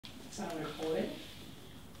Sound recorded.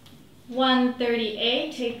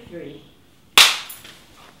 1:38, take 3.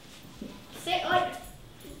 Sit like.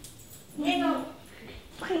 Mango.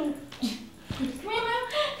 Come here, man. Come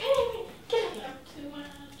here. Get up. Too much.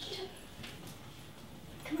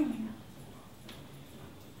 Come here, Mango.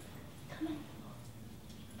 Come on.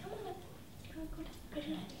 Come on up. Go to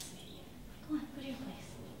your place. Go on, go to your place.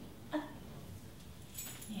 Up.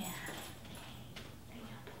 Yeah.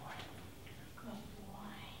 Good boy. Good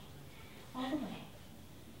boy. All the way.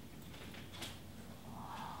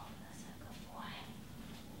 Oh, that's a good boy.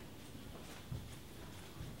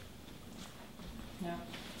 No.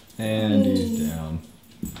 And he's down.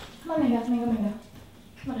 Come on, Mango. Come on up.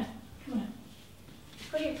 Come on up.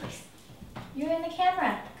 Go to your place. You're in the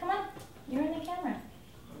camera. Come on. You're in the camera.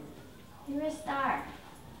 You're a star.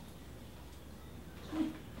 Come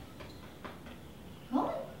on. Come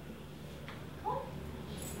on. Come on.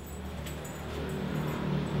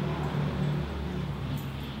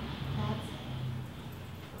 That's it.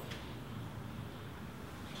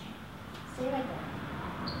 Okay. Stay right there.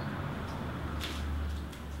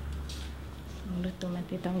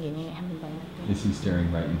 Is he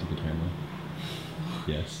staring right into the camera?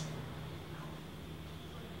 Yes.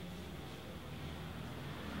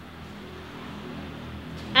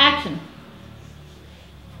 Action.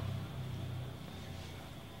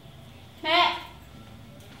 Matt.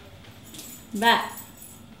 Back.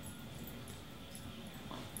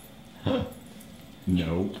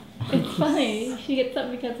 Nope. It's funny. She gets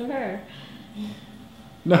up because of her.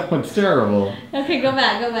 No, it's terrible. Okay, go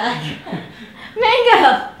back.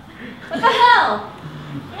 Mango! What the hell?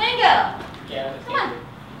 Mango! Yeah, Come on.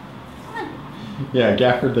 Come on. Yeah,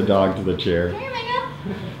 Gafford the dog to the chair. Come here, Mango.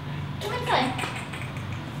 Come inside.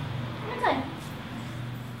 Come inside.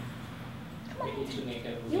 Come we on. need to make a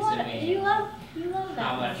You love that.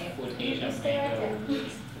 how much Mango. footage You of stay right there. Mango?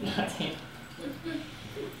 Nothing.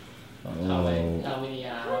 How Oh, many Come on,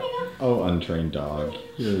 Mango. oh, untrained dog.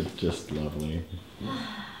 You're just lovely.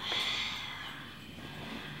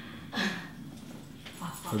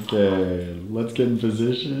 Okay, let's get in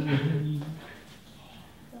position.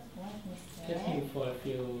 Just him for a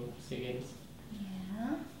few seconds.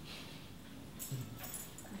 Yeah.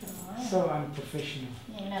 So unprofessional.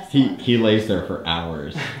 Yeah, no, He lays there for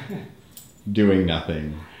hours, doing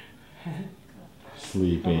nothing, Come on,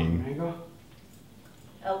 sleeping. Mango.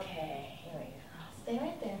 Okay, here we go. Stay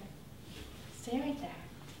right there. Stay right there.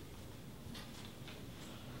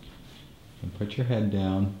 And put your head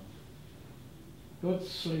down. Go to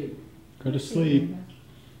sleep. Go to sleep.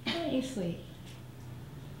 Why don't you sleep?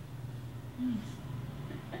 Nice.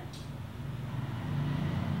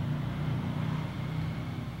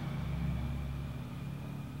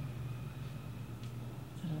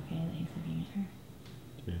 Is it okay that he's looking at her?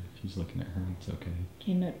 Yeah, if he's looking at her, it's okay.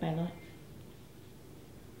 Okay, note by lot.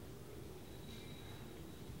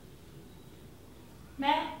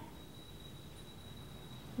 Matt.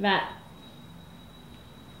 That.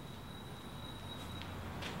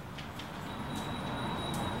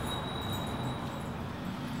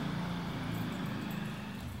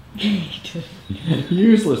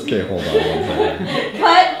 Useless. Okay, hold on one second.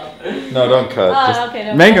 Cut. No, don't cut. Oh, Just okay,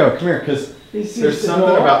 no. Mango, come here, because This there's is the something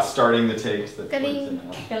door. about starting the takes that. Galing.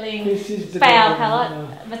 Galing. This is the แปล door. ค่ะว่า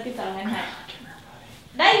บัติต่อกันค่ะ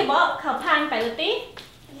ได้อยู่บ่เขาพานไปหรือติ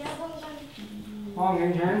ห้องยั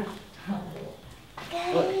งฮะ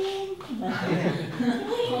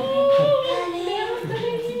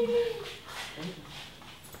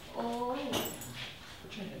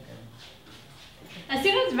As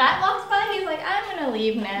soon as Rat walks by, he's like, I'm gonna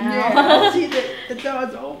leave now. Yeah, see the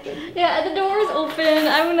door's open. Yeah, the door's open.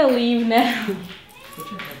 I'm gonna leave now.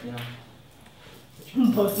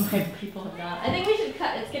 Both my people have gone. I think we should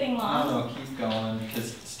cut. It's getting long. No, keep going, because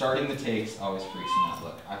starting the takes always freaks me out.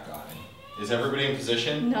 Look, I've got him. Is everybody in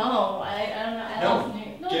position? No, I don't know. I No,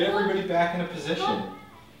 don't know. get everybody back in a position. No.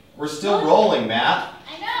 We're still rolling, Matt.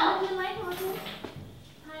 I know.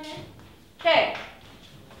 Okay.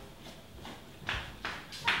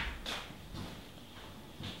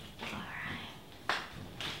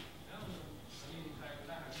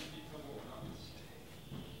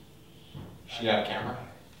 She got a camera?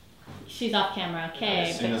 She's off camera. Okay.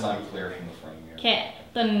 As soon as I'm clear from the frame here. Okay.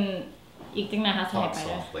 ตอนอีกจังนะคะสมัย Talk ไปเ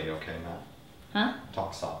ลย softly, okay, Matt? Huh?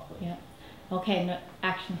 Talk softly. Yeah. Okay. No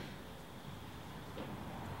action.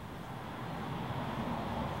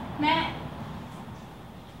 Matt.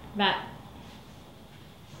 That.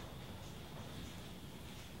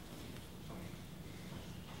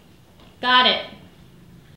 Got it.